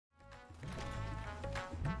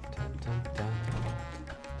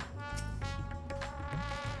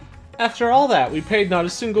After all that, we paid not a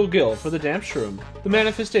single gil for the damp shroom. The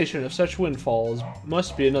manifestation of such windfalls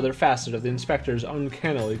must be another facet of the inspector's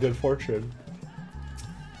uncannily good fortune.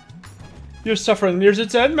 Your suffering nears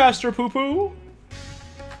its end, Master Pupu.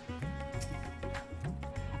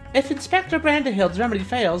 If Inspector Brandahild's remedy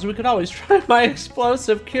fails, we could always try my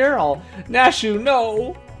explosive cure-all. Nashu,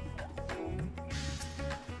 no!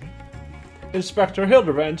 Inspector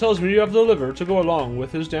Hildibrand tells me you have the liver to go along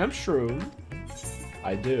with his damp shroom.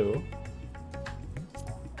 I do.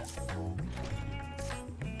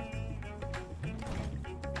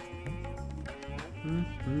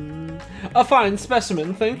 A fine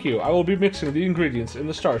specimen, thank you. I will be mixing the ingredients in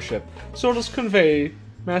the starship, so let us convey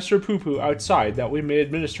Master Pupu outside that we may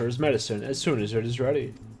administer his medicine as soon as it is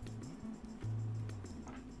ready.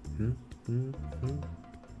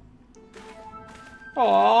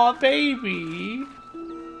 Aw, baby.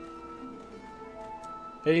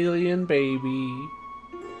 Alien baby.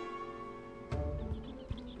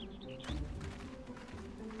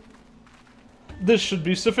 This should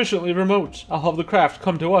be sufficiently remote. I'll have the craft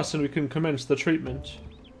come to us and we can commence the treatment.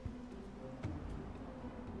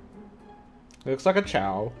 Looks like a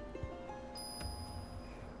chow.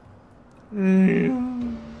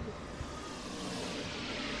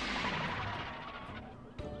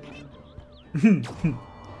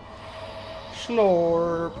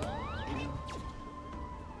 Slurp.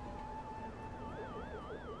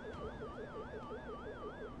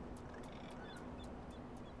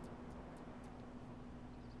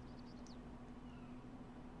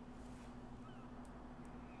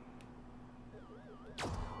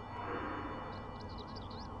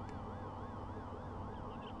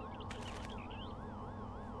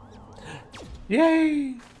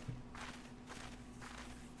 Yay!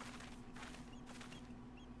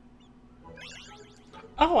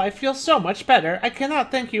 Oh, I feel so much better. I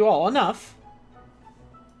cannot thank you all enough.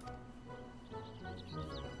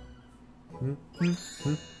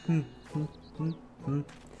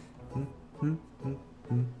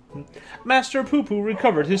 Master Pupu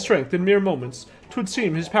recovered his strength in mere moments. 'Twould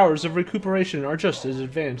seem his powers of recuperation are just as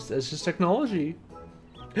advanced as his technology.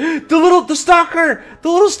 The stalker! The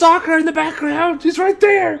little stalker in the background! He's right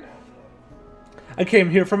there! I came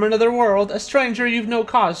here from another world, a stranger you've no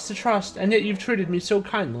cause to trust, and yet you've treated me so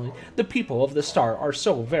kindly. The people of the star are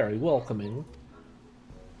so very welcoming.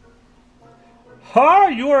 Ha!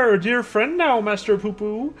 You are a dear friend now, Master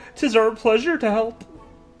Pupu. 'Tis our pleasure to help.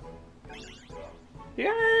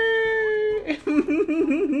 Yay!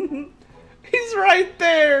 He's right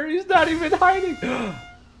there! He's not even hiding!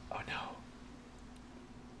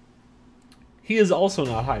 He is also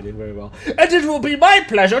not hiding very well. And it will be my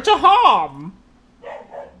pleasure to harm!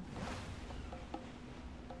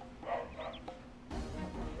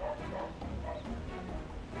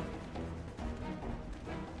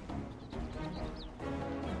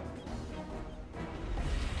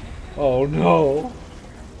 Oh no!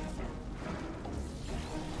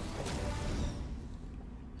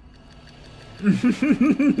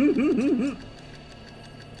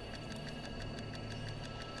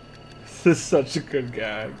 This is such a good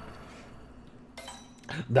gag.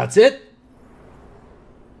 That's it?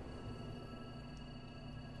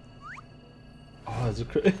 Oh,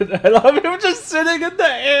 that's I love him just sitting in the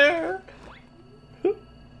air.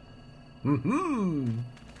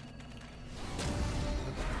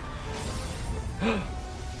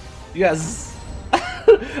 Yes.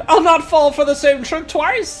 I'll not fall for the same trick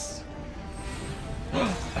twice.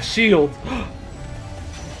 A shield.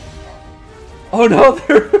 Oh no,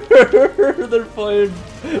 they're playing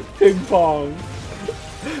ping pong.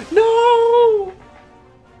 No!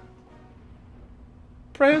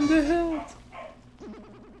 Brandahild.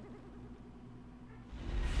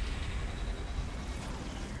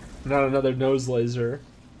 Not another nose laser.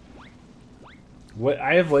 What?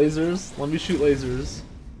 I have lasers? Let me shoot lasers.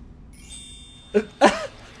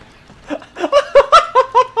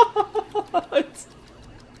 It's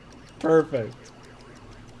perfect.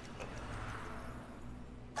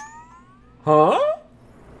 Huh?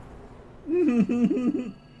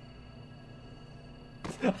 He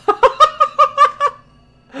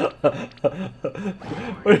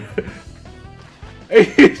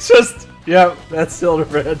just... Yeah, that's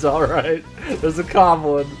Hildibrand's alright. There's a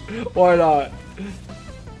goblin. Why not?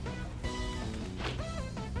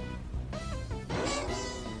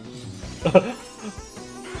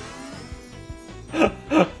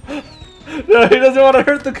 No, he doesn't want to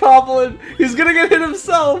hurt the goblin. He's gonna get hit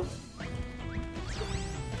himself.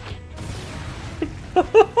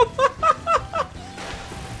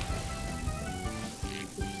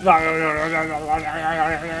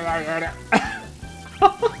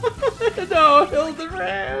 No,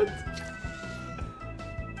 Hildibrand.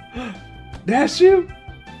 Dash you?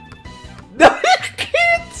 No, you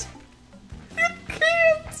can't! You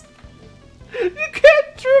can't! You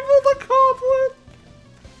can't dribble the goblin!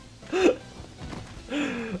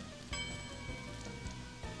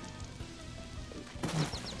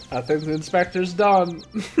 I think the inspector's done.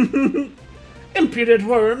 Impudent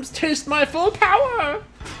worms, taste my full power!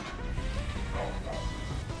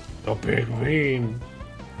 The big bean.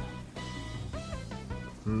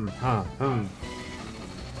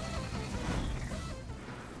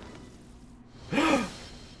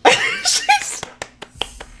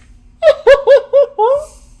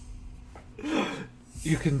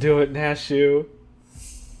 You can do it, Nashu.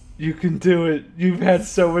 You can do it. You've had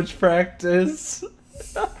so much practice.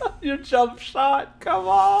 Your jump shot, come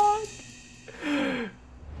on.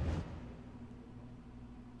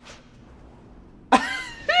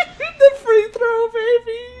 The free throw,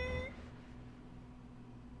 baby.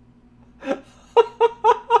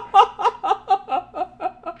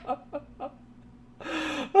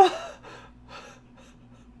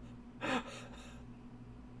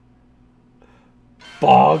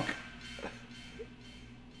 Bog.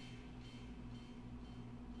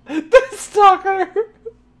 The stalker.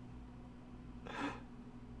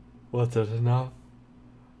 Was it enough?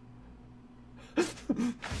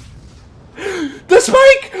 The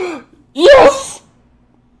spike! Yes!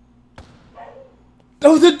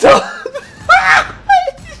 Oh, the dog!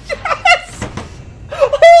 Yes!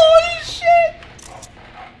 Holy shit!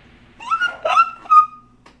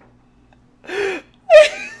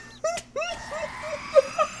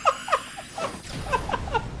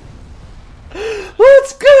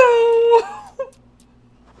 Let's go!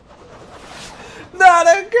 Not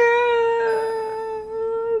again!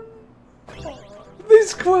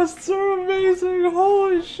 These quests are amazing,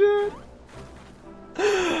 holy shit!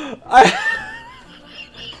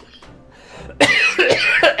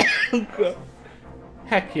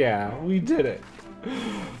 Heck yeah, we did it.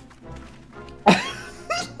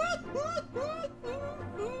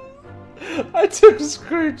 I took a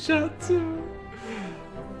screenshot too.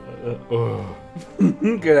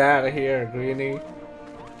 Get out of here, Greenie.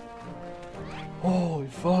 Holy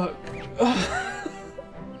fuck.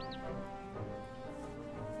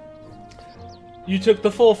 You took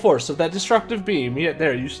the full force of that destructive beam, yet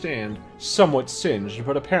there you stand, somewhat singed,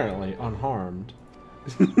 but apparently unharmed.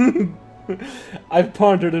 I've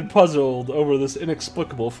pondered and puzzled over this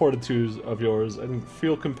inexplicable fortitude of yours, and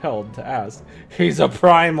feel compelled to ask. He's a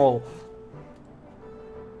primal!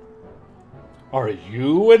 Are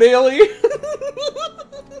you an alien?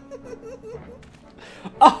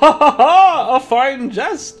 A fine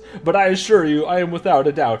jest! But I assure you, I am without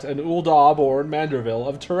a doubt an Ulda-born Manderville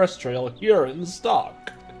of terrestrial here in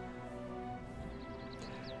stock.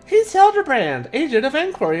 He's Hildibrand, agent of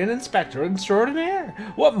inquiry and inspector extraordinaire.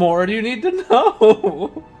 What more do you need to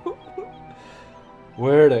know?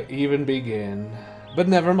 Where to even begin? But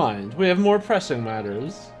never mind, we have more pressing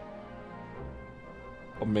matters.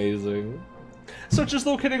 Amazing. Such as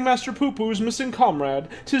locating Master Pupu's missing comrade.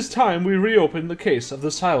 'Tis time we reopen the case of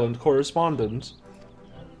the silent correspondent.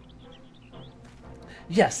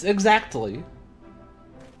 Yes, exactly.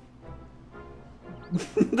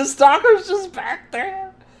 The stalker's just back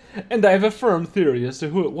there. And I have a firm theory as to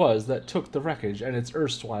who it was that took the wreckage and its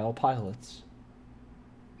erstwhile pilots.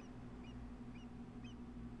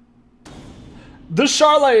 The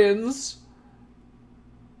Charlayans!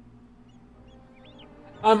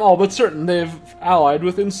 I'm all but certain they've allied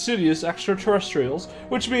with insidious extraterrestrials,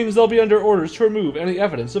 which means they'll be under orders to remove any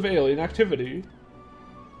evidence of alien activity.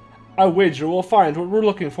 I wager we'll find what we're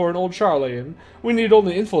looking for in Old Charlayan. We need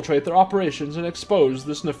only infiltrate their operations and expose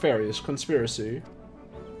this nefarious conspiracy.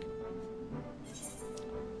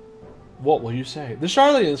 What will you say? The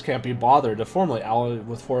Charlayans can't be bothered to formally ally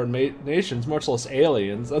with foreign nations, much less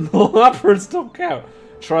aliens, and the leopards don't count.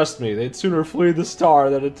 Trust me, they'd sooner flee the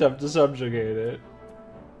star than attempt to subjugate it.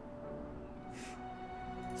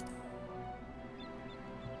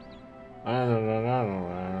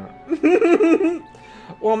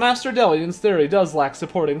 While Master Delian's theory does lack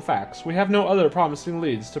supporting facts, we have no other promising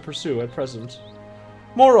leads to pursue at present.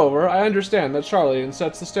 Moreover, I understand that Charlayan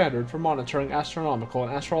sets the standard for monitoring astronomical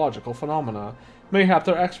and astrological phenomena. Mayhap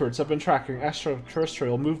their experts have been tracking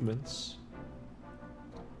extraterrestrial movements.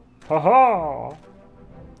 Ha-ha!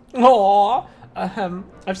 Aww! Ahem.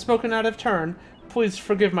 I've spoken out of turn. Please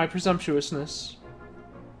forgive my presumptuousness.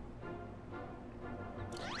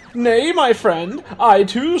 Nay, my friend, I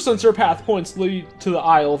too sense your path points lead to the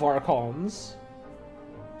Isle of Archons.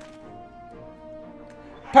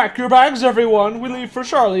 Pack your bags, everyone. We leave for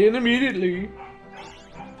Charlayan immediately.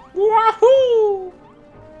 Wahoo!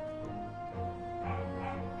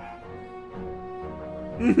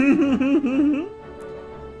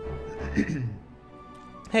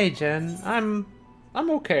 Hey Jen, I'm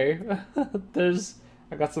okay.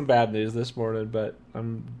 I got some bad news this morning, but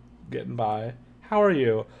I'm getting by. How are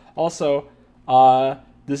you? Also,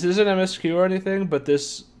 this isn't MSQ or anything, but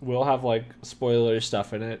this will have like spoiler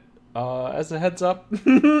stuff in it. As a heads up,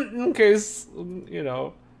 in case, you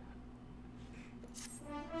know.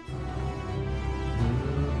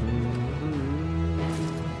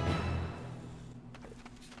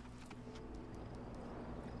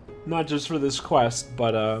 Not just for this quest,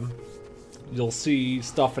 but you'll see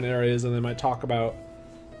stuff in areas and they might talk about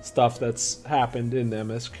stuff that's happened in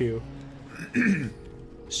MSQ.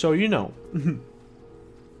 So you know.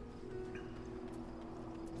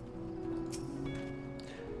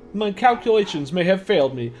 My calculations may have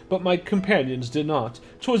failed me, but my companions did not.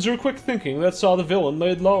 'Twas your quick thinking that saw the villain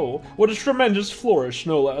laid low. What a tremendous flourish,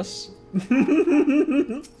 no less.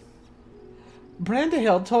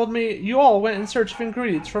 Brandahild told me you all went in search of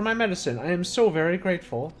ingredients for my medicine. I am so very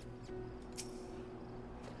grateful.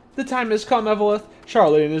 The time has come, Evelyth.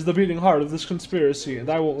 Charlene is the beating heart of this conspiracy, and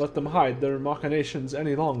I won't let them hide their machinations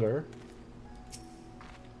any longer.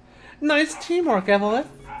 Nice teamwork, Evelyth.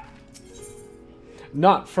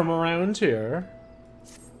 Not from around here.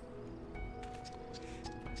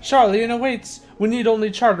 Charlene awaits. We need only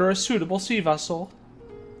charter a suitable sea vessel.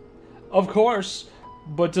 Of course.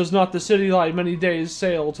 But does not the city lie many days'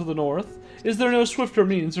 sail to the north? Is there no swifter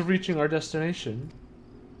means of reaching our destination?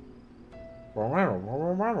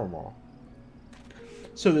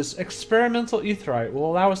 So this experimental aetheryte will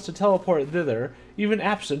allow us to teleport thither, even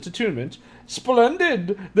absent attunement.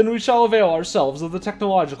 Splendid! Then we shall avail ourselves of the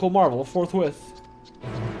technological marvel forthwith.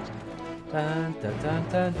 Dun, dun, dun,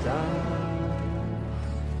 dun, dun.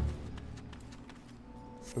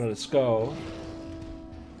 Let us go.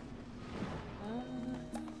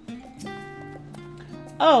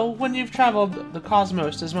 Oh, when you've traveled the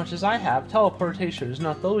cosmos as much as I have, teleportation is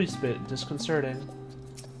not the least bit disconcerting.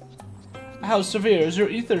 How severe is your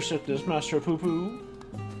ether sickness, Master Pupu?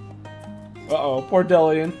 Uh-oh, poor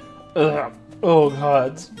Delian. Ugh. Oh,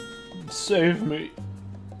 God. Save me.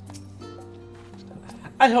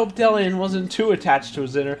 I hope Delian wasn't too attached to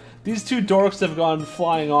his inner. These two dorks have gone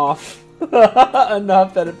flying off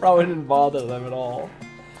enough that it probably didn't bother them at all.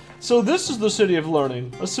 So this is the city of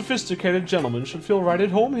learning. A sophisticated gentleman should feel right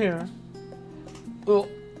at home here.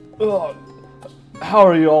 How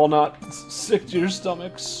are you all not sick to your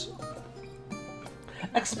stomachs?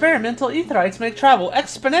 Experimental aetherites make travel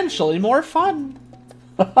exponentially more fun.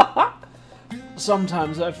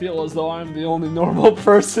 Sometimes I feel as though I'm the only normal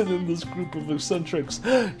person in this group of eccentrics.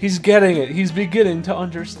 He's getting it. He's beginning to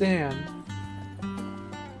understand.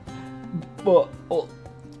 But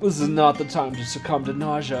this is not the time to succumb to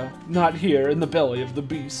nausea. Not here, in the belly of the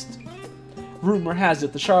beast. Rumor has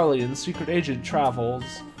it the Charlian secret agents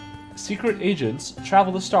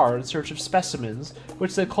travel the star in search of specimens,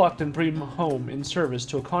 which they collect and bring home in service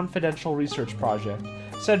to a confidential research project.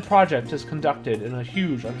 Said project is conducted in a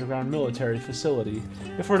huge underground military facility.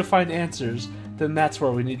 If we're to find answers, then that's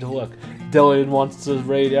where we need to look. Delian wants to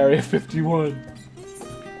raid Area 51.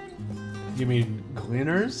 You mean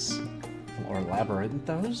Gleaners? Or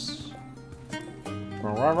Labyrinthos?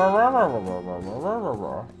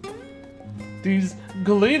 These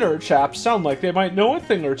Gleaner chaps sound like they might know a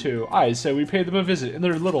thing or two. I say we pay them a visit in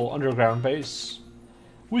their little underground base.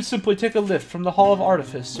 We simply take a lift from the Hall of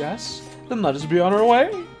Artifice, yes? Then let us be on our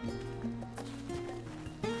way.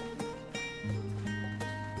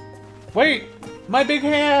 Wait! My big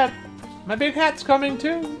hat! My big hat's coming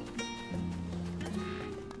too!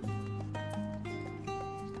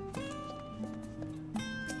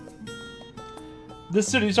 The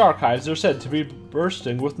city's archives are said to be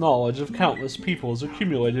bursting with knowledge of countless peoples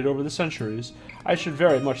accumulated over the centuries. I should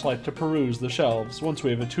very much like to peruse the shelves once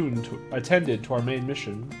we have attended to our main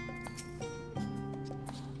mission.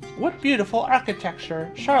 What beautiful architecture!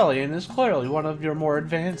 Charlian is clearly one of your more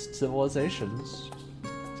advanced civilizations.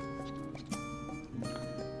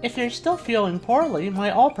 If you're still feeling poorly,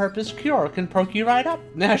 my all-purpose cure can perk you right up,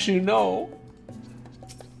 as you know.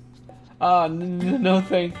 No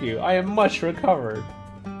thank you. I am much recovered.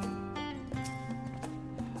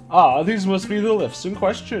 Ah, these must be the lifts in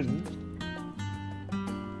question.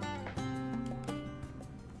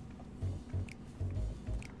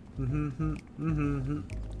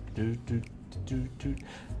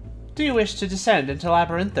 Do you wish to descend into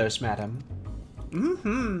Labyrinthos, madam?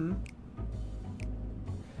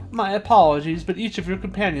 My apologies, but each of your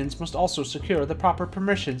companions must also secure the proper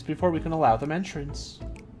permissions before we can allow them entrance.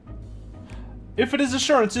 If it is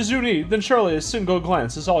assurances you need, then surely a single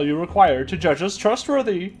glance is all you require to judge us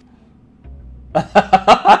trustworthy.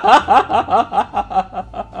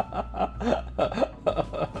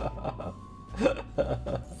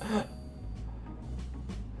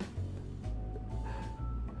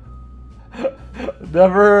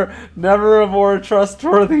 Never a more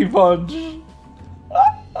trustworthy punch.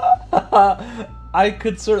 I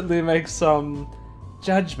could certainly make some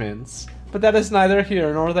judgments, but that is neither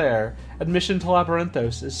here nor there. Admission to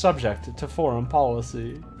Labyrinthos is subject to forum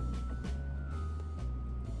policy.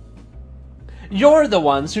 You're the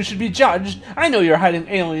ones who should be judged. I know you're hiding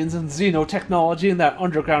aliens and xenotechnology in that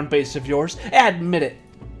underground base of yours. Admit it.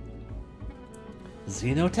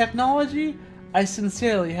 Xenotechnology? I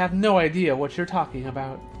sincerely have no idea what you're talking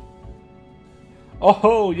about.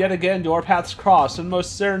 Oh, yet again do our paths cross in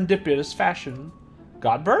most serendipitous fashion.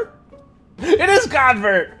 Godbert? It is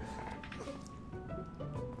Godbert!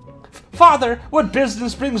 Father, what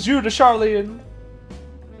business brings you to Charlian?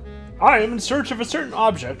 I am in search of a certain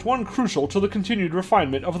object, one crucial to the continued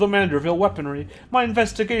refinement of the Manderville weaponry. My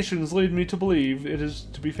investigations lead me to believe it is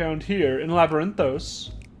to be found here in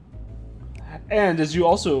Labyrinthos. And as you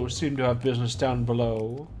also seem to have business down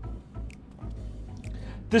below.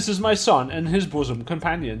 This is my son and his bosom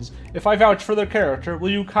companions. If I vouch for their character, will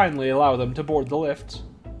you kindly allow them to board the lift?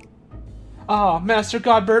 Ah, Master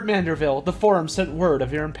Godbert Manderville, the Forum sent word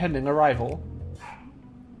of your impending arrival.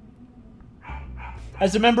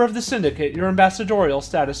 As a member of the Syndicate, your ambassadorial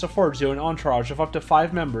status affords you an entourage of up to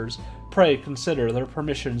 5 members. Pray consider their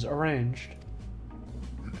permissions arranged.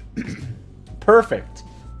 Perfect.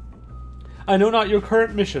 I know not your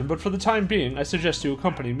current mission, but for the time being, I suggest you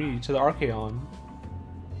accompany me to the Archaeon.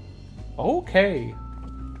 Okay.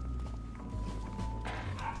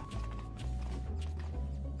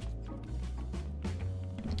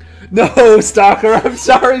 No, Stalker, I'm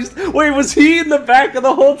sorry. Wait, was he in the back of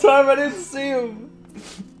the whole time? I didn't see him.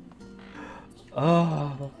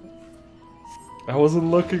 Oh. I wasn't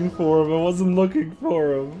looking for him. I wasn't looking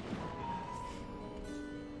for him.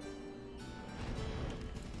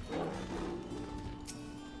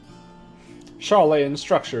 Charlayan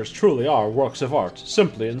structures truly are works of art,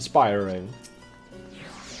 simply inspiring.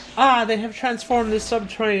 Ah, they have transformed this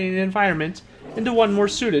subterranean environment into one more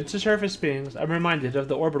suited to surface beings. I'm reminded of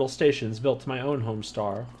the orbital stations built to my own home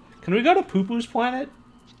star. Can we go to Pupu's planet?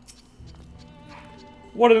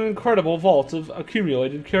 What an incredible vault of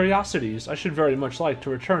accumulated curiosities. I should very much like to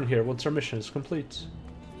return here once our mission is complete.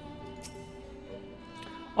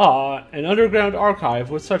 Ah, an underground archive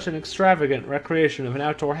with such an extravagant recreation of an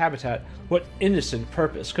outdoor habitat. What innocent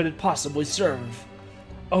purpose could it possibly serve?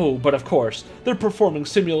 Oh, but of course, they're performing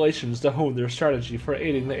simulations to hone their strategy for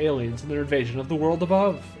aiding the aliens in their invasion of the world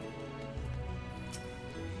above.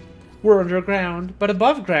 We're underground, but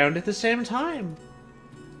above ground at the same time.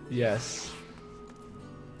 Yes.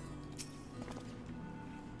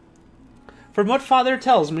 From what Father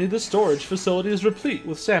tells me, the storage facility is replete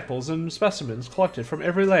with samples and specimens collected from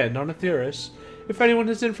every land on Aetheris. If anyone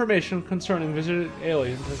has information concerning visited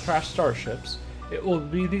aliens and crashed starships, it will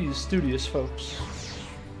be these studious folks.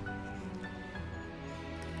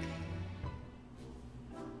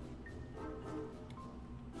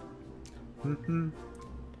 Dun,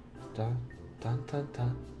 dun, dun,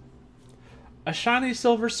 dun. A shiny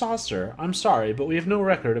silver saucer. I'm sorry, but we have no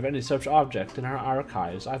record of any such object in our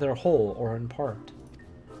archives, either whole or in part.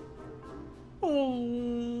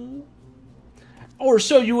 Oh. Or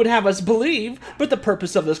so you would have us believe, but the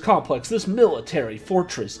purpose of this complex, this military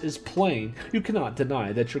fortress, is plain. You cannot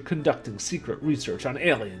deny that you're conducting secret research on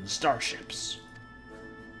alien starships.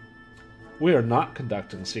 We are not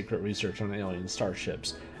conducting secret research on alien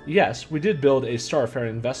starships. Yes, we did build a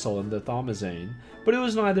starfaring vessel in the Thomazane, but it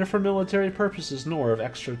was neither for military purposes nor of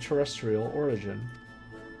extraterrestrial origin.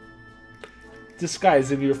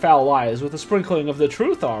 Disguising your foul lies with a sprinkling of the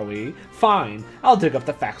truth, are we? Fine, I'll dig up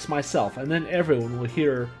the facts myself, and then everyone will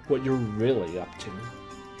hear what you're really up to.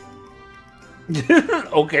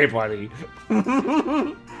 Okay, buddy.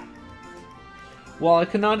 While I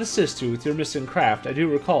cannot assist you with your missing craft, I do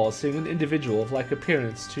recall seeing an individual of like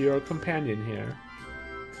appearance to your companion here.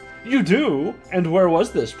 You do? And where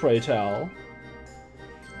was this, pray tell?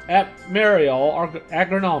 At Mariol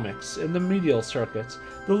Agronomics, in the medial circuit.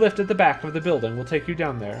 The lift at the back of the building will take you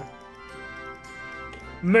down there.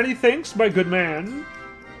 Many thanks, my good man.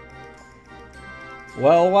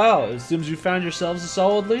 Well, it seems you found yourselves a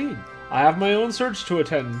solid lead. I have my own search to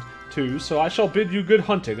attend to, so I shall bid you good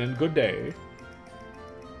hunting and good day.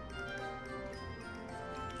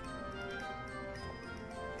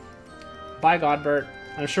 Bye, Godbert.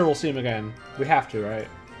 I'm sure we'll see him again. We have to, right?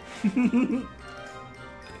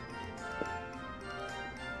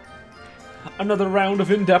 Another round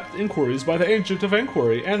of in-depth inquiries by the Ancient of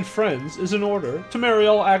Inquiry and friends is in order. To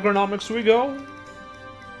Mariel Agronomics we go.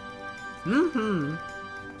 Dun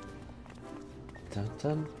dun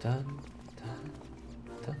dun dun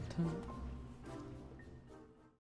dun dun.